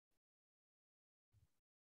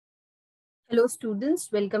Hello students,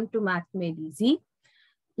 welcome to Math Made Easy.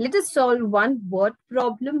 Let us solve one word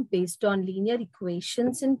problem based on linear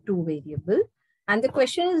equations in two variables. And the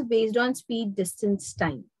question is based on speed, distance,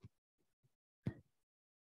 time.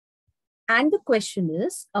 And the question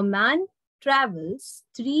is, a man travels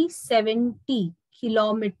 370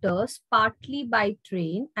 kilometers partly by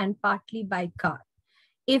train and partly by car.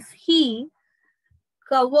 If he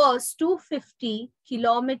covers 250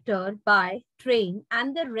 kilometers by train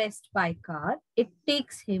and the rest by car, it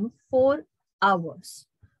takes him 4 hours.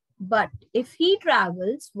 But if he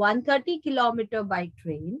travels 130 kilometers by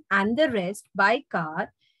train and the rest by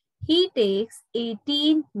car, he takes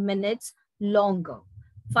 18 minutes longer.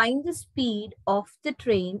 Find the speed of the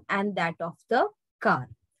train and that of the car.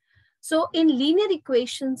 So in linear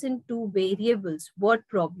equations in two variables, word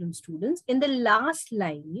problem students, in the last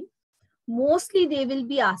line, mostly they will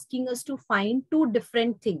be asking us to find two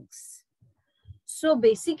different things. So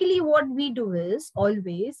basically what we do is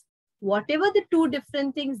always, whatever the two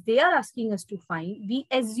different things they are asking us to find, we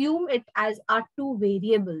assume it as our two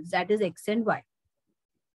variables, that is x and y.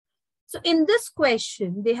 So in this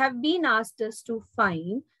question, they have been asked us to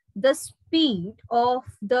find the speed of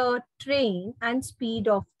the train and speed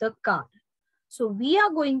of the car. So we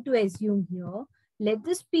are going to assume here, let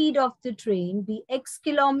the speed of the train be x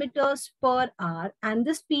kilometers per hour and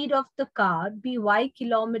the speed of the car be y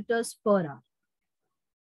kilometers per hour.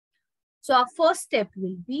 So our first step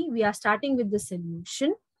will be, we are starting with the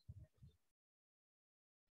solution.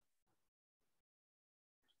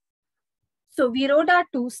 So we wrote our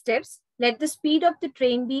two steps. Let the speed of the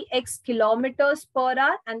train be x kilometers per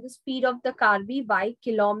hour and the speed of the car be y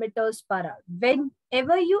kilometers per hour.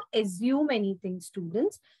 Whenever you assume anything,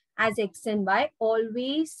 students, as x and y,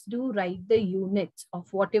 always do write the units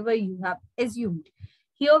of whatever you have assumed.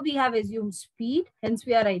 Here we have assumed speed, hence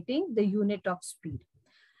we are writing the unit of speed.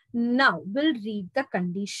 Now we'll read the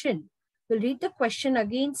condition. We'll read the question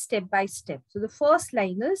again step by step. So the first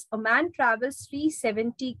line is, a man travels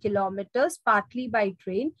 370 kilometers partly by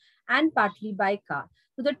train and partly by car.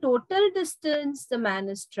 So the total distance the man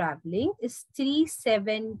is traveling is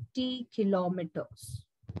 370 kilometers.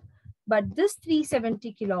 But this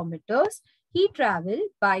 370 kilometers, he traveled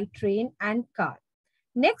by train and car.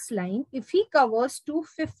 Next line, if he covers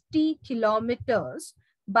 250 kilometers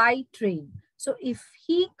by train. So if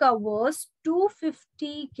he covers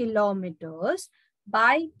 250 kilometers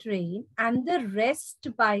by train and the rest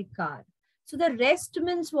by car. So the rest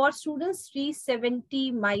means what, students?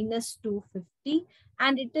 370 minus 250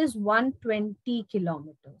 and it is 120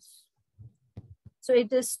 kilometers. So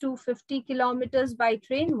it is 250 kilometers by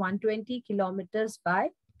train, 120 kilometers by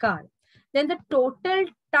car. Then the total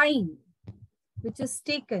time which is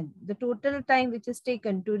taken,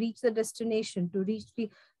 to reach the destination,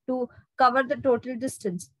 to cover the total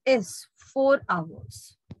distance is 4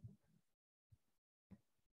 hours.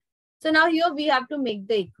 So now here we have to make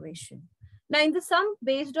the equation. Now in the sum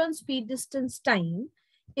based on speed, distance, time,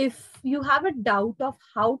 if you have a doubt of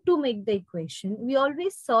how to make the equation, we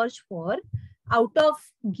always search for, out of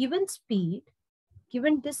given speed,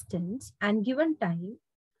 given distance and given time,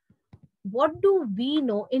 what do we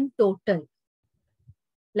know in total?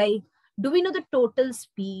 Like, do we know the total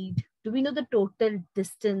speed? Do we know the total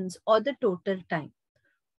distance or the total time?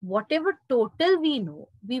 Whatever total we know,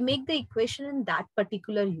 we make the equation in that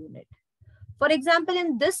particular unit. For example,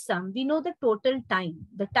 in this sum, we know the total time,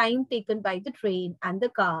 the time taken by the train and the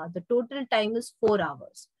car, the total time is 4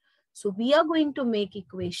 hours. So we are going to make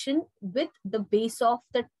equation with the base of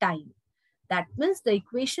the time. That means the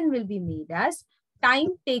equation will be made as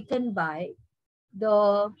time taken by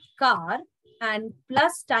the car and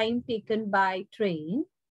plus time taken by train,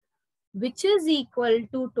 which is equal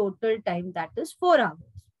to total time, that is 4 hours.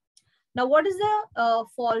 Now, what is the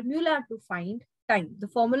formula to find time? The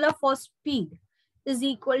formula for speed is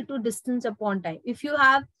equal to distance upon time. If you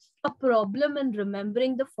have a problem in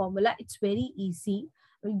remembering the formula, it's very easy.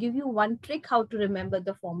 I'll give you one trick how to remember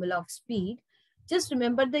the formula of speed. Just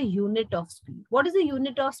remember the unit of speed. What is the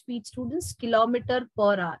unit of speed, students? Kilometer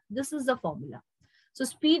per hour. This is the formula. So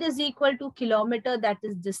speed is equal to kilometer, that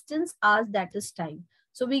is distance, hours, that is time.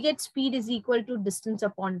 So we get speed is equal to distance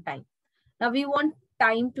upon time. Now we want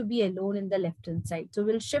time to be alone in the left hand side. So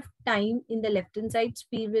we'll shift time in the left hand side,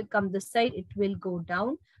 speed will come this side, it will go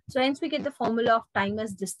down. So hence we get the formula of time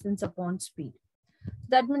as distance upon speed. So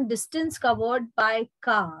that means distance covered by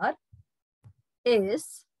car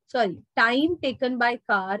is, time taken by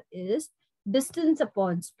car is distance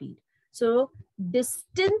upon speed. So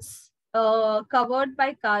distance covered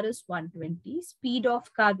by car is 120. Speed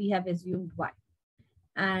of car we have assumed y.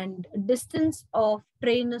 And distance of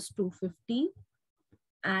train is 250.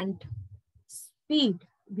 And speed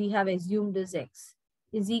we have assumed is x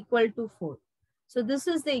is equal to 4. So this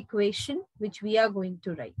is the equation which we are going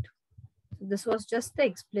to write. So this was just the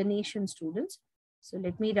explanation, students. So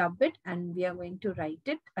let me rub it and we are going to write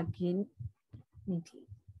it again neatly.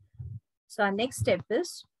 So our next step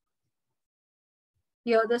is,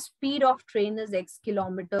 here the speed of train is x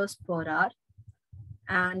kilometers per hour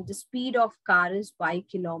and the speed of car is y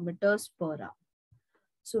kilometers per hour.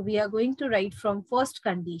 So we are going to write from first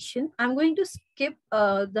condition. I'm going to skip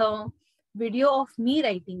the video of me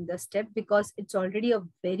writing the step because it's already a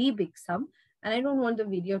very big sum and I don't want the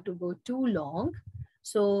video to go too long.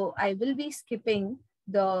 So I will be skipping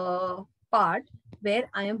the part where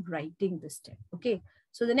I am writing the step. Okay.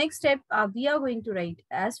 So the next step we are going to write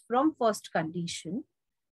as from first condition,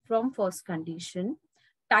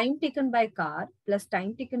 time taken by car plus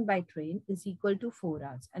time taken by train is equal to 4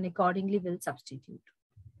 hours and accordingly we'll substitute.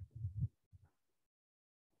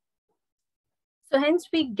 So hence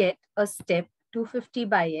we get a step 250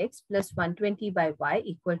 by x plus 120 by y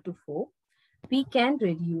equal to 4. We can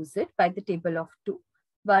reduce it by the table of 2.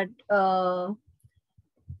 But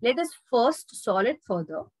let us first solve it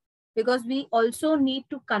further because we also need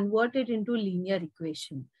to convert it into linear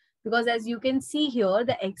equation. Because as you can see here,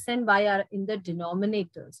 the x and y are in the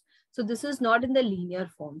denominators. So this is not in the linear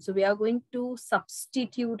form. So we are going to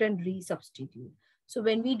substitute and resubstitute. So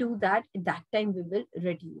when we do that, at that time we will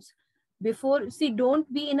reduce.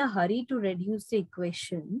 Don't be in a hurry to reduce the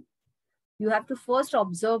equation. You have to first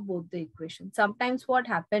observe both the equations. Sometimes what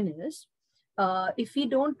happens is, if we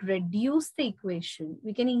don't reduce the equation,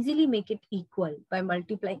 we can easily make it equal by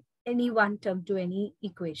multiplying any one term to any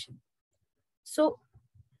equation. So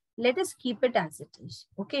let us keep it as it is.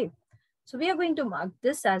 Okay. So we are going to mark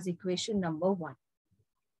this as equation number 1.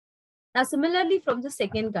 Now, similarly from the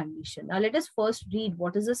second condition. Now let us first read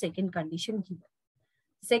what is the second condition given.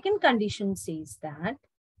 Second condition says that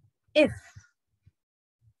if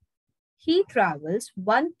he travels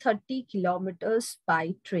 130 kilometers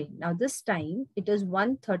by train. Now this time it is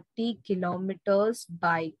 130 kilometers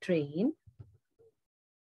by train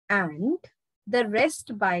and the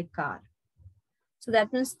rest by car. So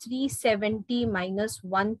that means 370 minus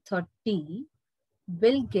 130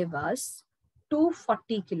 will give us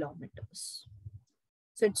 240 kilometers.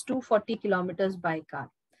 So it's 240 kilometers by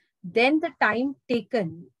car. Then the time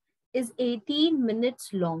taken is 18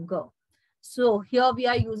 minutes longer. So here we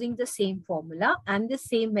are using the same formula and the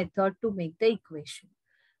same method to make the equation.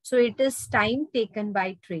 So it is time taken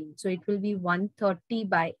by train. So it will be 130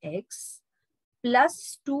 by x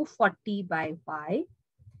plus 240 by y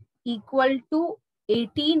equal to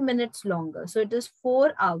 18 minutes longer. So it is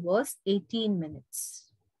 4 hours, 18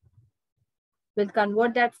 minutes. We'll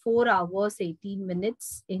convert that 4 hours, 18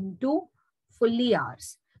 minutes into fully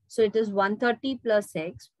hours. So it is 130 plus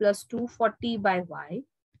x plus 240 by y,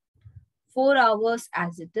 4 hours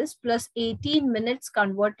as it is, plus 18 minutes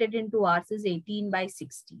converted into hours is 18 by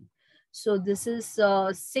 60. So this is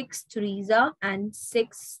 6 threes and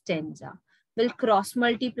 6 tens. We'll cross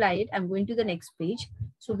multiply it. I'm going to the next page.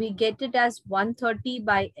 So we get it as 130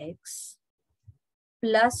 by x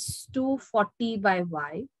plus 240 by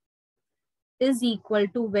y is equal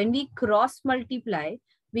to, when we cross multiply,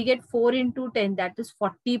 we get 4 into 10, that is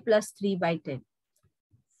 40 plus 3 by 10.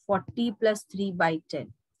 40 plus 3 by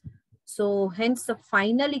 10. So hence the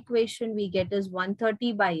final equation we get is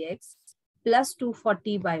 130 by x plus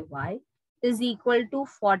 240 by y is equal to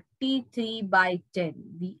 43 by 10.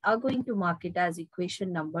 We are going to mark it as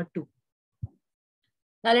equation number 2.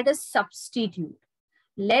 Now let us substitute.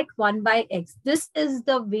 Let 1 by x. This is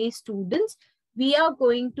the way, students, we are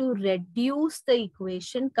going to reduce the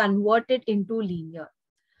equation, convert it into linear.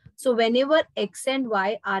 So whenever x and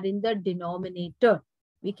y are in the denominator,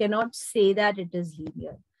 we cannot say that it is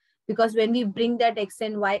linear. Because when we bring that x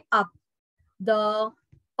and y up, the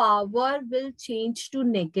power will change to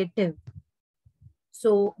negative.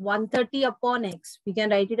 So 130 upon x, we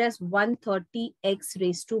can write it as 130x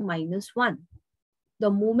raised to minus 1.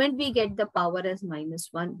 The moment we get the power as minus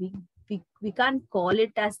 1, we can't call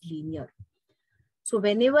it as linear. So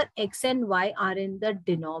whenever x and y are in the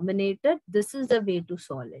denominator, this is the way to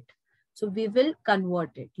solve it. So we will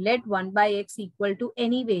convert it. Let 1 by x equal to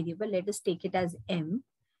any variable. Let us take it as m.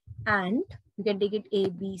 And you can take it A,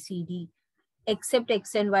 B, C, D. Except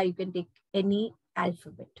x and y, you can take any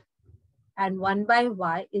alphabet. And 1 by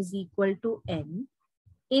y is equal to n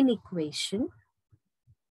in equation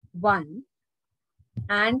 1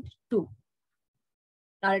 and 2.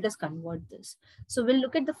 Now let us convert this. So we'll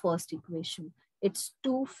look at the first equation. It's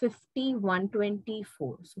 250,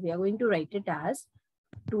 124. So we are going to write it as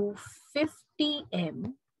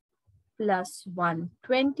 250m plus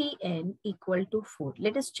 120n equal to 4.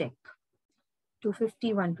 Let us check.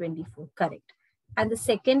 250, 124, correct. And the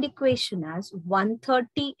second equation as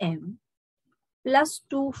 130m plus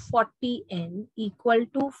 240n equal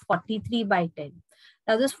to 43 by 10.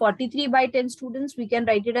 Now this 43 by 10 students, we can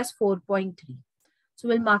write it as 4.3. So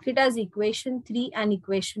we'll mark it as equation 3 and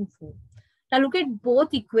equation 4. Now look at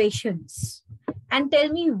both equations and tell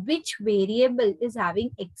me which variable is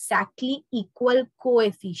having exactly equal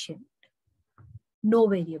coefficient. No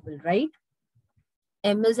variable, right?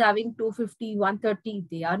 M is having 250, 130,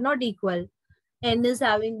 they are not equal. N is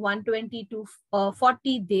having 120 to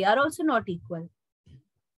 40, they are also not equal.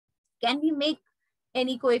 Can we make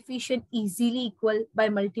any coefficient easily equal by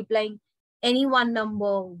multiplying any one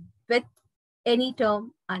number with any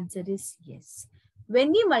term? Answer is yes.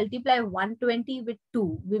 When we multiply 120 with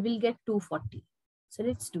 2, we will get 240. So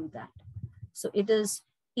let's do that. So it is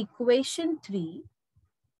equation 3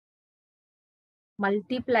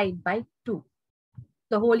 multiplied by 2.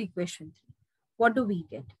 The whole equation 3. What do we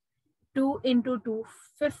get? 2 into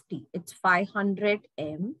 250, it's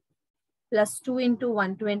 500m, plus 2 into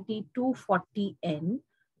 120, 240n,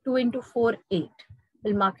 2 into 4, 8.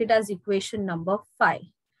 We'll mark it as equation number 5.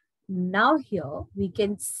 Now here we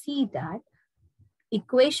can see that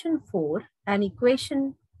equation 4 and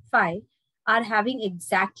equation 5 are having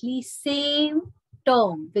exactly same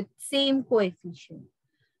term with same coefficient,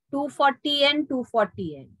 240n,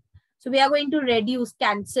 240n. So we are going to reduce,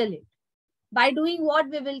 cancel it. By doing what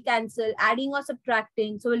we will cancel? Adding or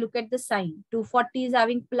subtracting. So we'll look at the sign. 240 is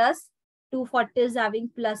having plus, 240 is having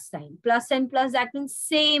plus sign. Plus and plus, that means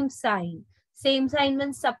same sign. Same sign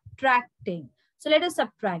means subtracting. So let us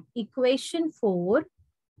subtract equation 4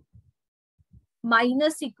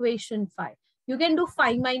 minus equation 5. You can do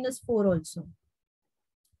 5 minus 4 also.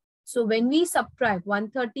 So when we subtract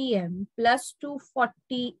 130m plus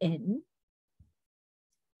 240n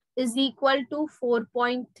is equal to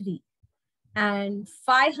 4.3. And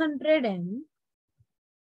 500m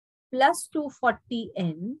plus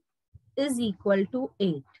 240n is equal to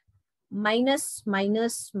 8. Minus,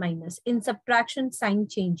 minus, minus. In subtraction, sign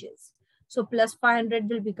changes. So plus 500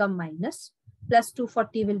 will become minus, plus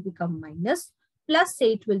 240 will become minus, plus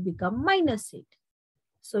 8 will become minus 8.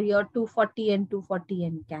 So your 240 and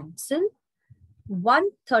 240n cancel.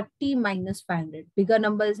 130 minus 500. Bigger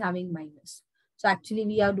number is having minus. So actually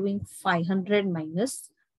we are doing 500 minus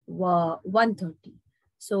 130.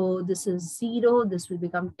 So this is 0. This will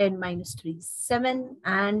become 10 minus 3, 7.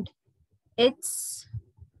 And it's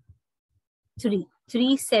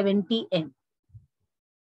 370m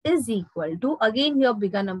is equal to, again here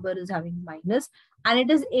bigger number is having minus, and it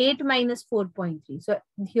is 8 minus 4.3. So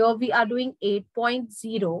here we are doing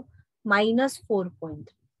 8.0 minus 4.3.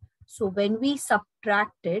 So when we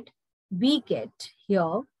subtract it, we get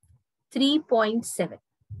here 3.7.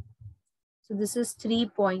 So this is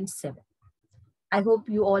 3.7. I hope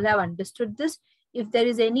you all have understood this. If there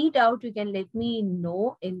is any doubt, you can let me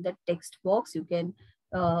know in the text box. You can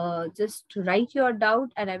just write your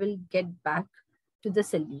doubt and I will get back to the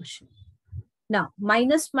solution. Now,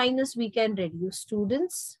 minus minus we can reduce,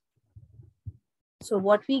 students. So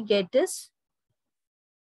what we get is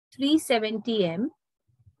 370m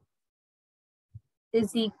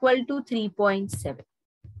is equal to 3.7.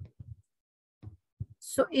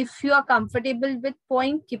 So if you are comfortable with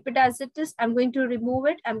point, keep it as it is. I'm going to remove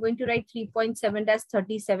it. I'm going to write 3.7 as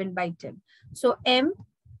 37 by 10. So m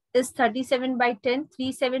is 37 by 10.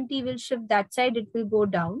 370 will shift that side. It will go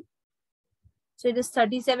down. So it is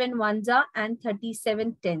 37 ones are and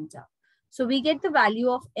 37 tens are. So we get the value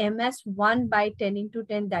of m as 1 by 10 into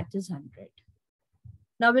 10, that is 100.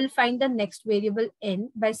 Now we'll find the next variable n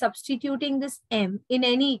by substituting this m in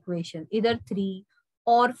any equation, either 3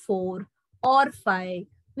 or 4 or 5,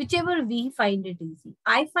 whichever we find it easy.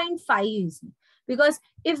 I find 5 easy because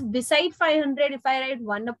if beside 500, if I write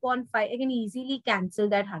 1 upon 5, I can easily cancel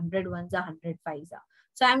that 100 ones are, 100 5s are.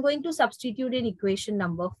 So I'm going to substitute in equation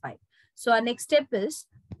number 5. So our next step is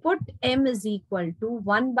put m is equal to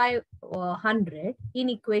 1 by 100 in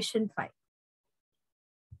equation 5.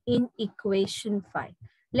 In equation 5.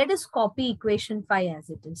 Let us copy equation 5 as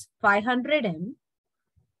it is. 500m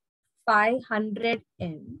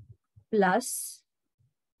plus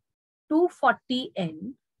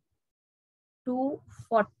 240n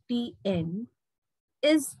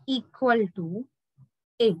is equal to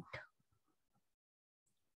 8.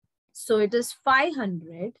 So it is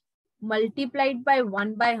 500 multiplied by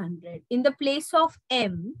 1 by 100. In the place of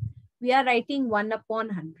m, we are writing 1 upon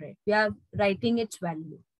 100. We are writing its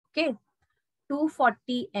value. Okay.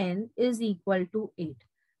 240n is equal to 8.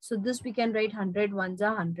 So this we can write 100 ones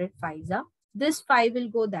are, 100 5s are. This 5 will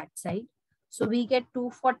go that side. So we get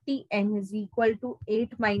 240 n is equal to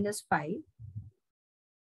 8 minus 5.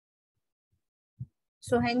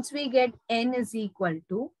 So hence we get n is equal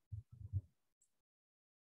to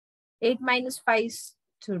 8 minus 5 is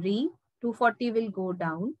 3. 240 will go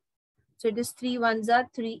down. So it is 3 ones are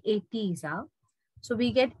 380s are. So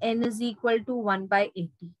we get n is equal to 1 by 80.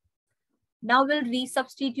 Now we'll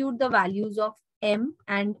resubstitute the values of m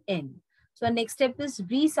and n. So our next step is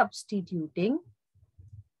resubstituting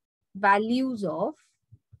values of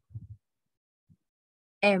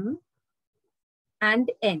m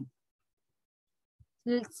and n.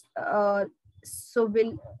 So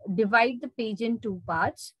we'll divide the page in two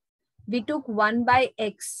parts. We took 1 by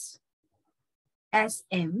x as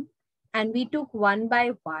m and we took 1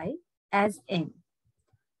 by y as n.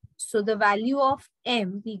 So the value of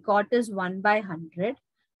m we got is 1 by 100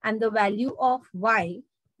 and the value of y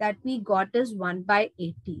that we got is 1 by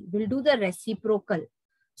 80. We'll do the reciprocal.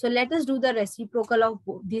 So let us do the reciprocal of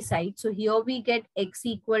both the sides. So here we get x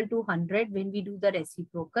equal to 100 when we do the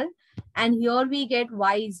reciprocal. And here we get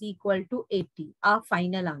y is equal to 80, our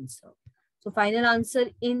final answer. So final answer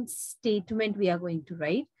in statement we are going to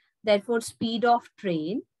write. Therefore, speed of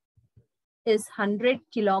train is 100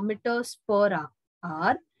 kilometers per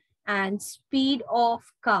hour and speed of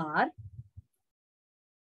car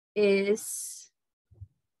is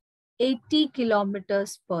 80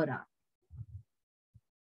 kilometers per hour.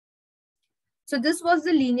 So this was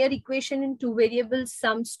the linear equation in two variables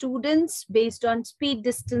sum students based on speed,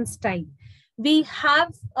 distance, time. We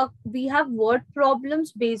have word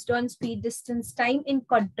problems based on speed, distance, time in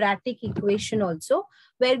quadratic equation also,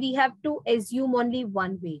 where we have to assume only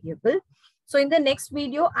one variable. So in the next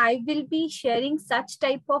video, I will be sharing such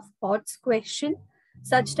type of HOTS question,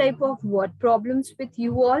 such type of word problems with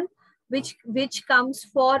you all, which comes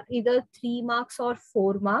for either 3 marks or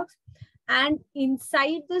 4 marks. And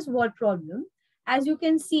inside this word problem, as you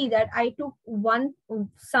can see that I took one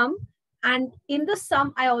sum, and in the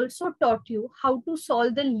sum, I also taught you how to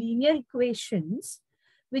solve the linear equations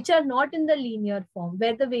which are not in the linear form,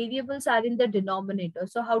 where the variables are in the denominator.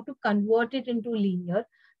 So how to convert it into linear,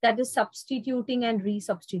 that is substituting and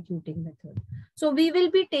resubstituting method. So we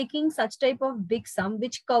will be taking such type of big sum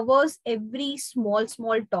which covers every small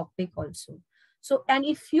topic also. So, and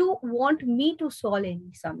if you want me to solve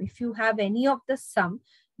any sum, if you have any of the sum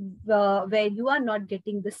where you are not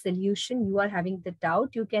getting the solution, you are having the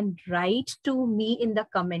doubt, you can write to me in the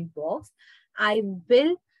comment box. I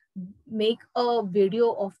will make a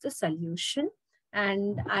video of the solution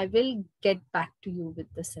and I will get back to you with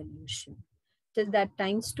the solution. Till that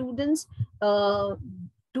time, students, do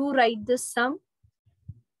write this sum.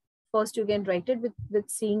 First, you can write it with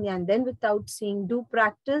seeing and then without seeing. Do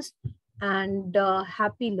practice and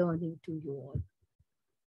happy learning to you all.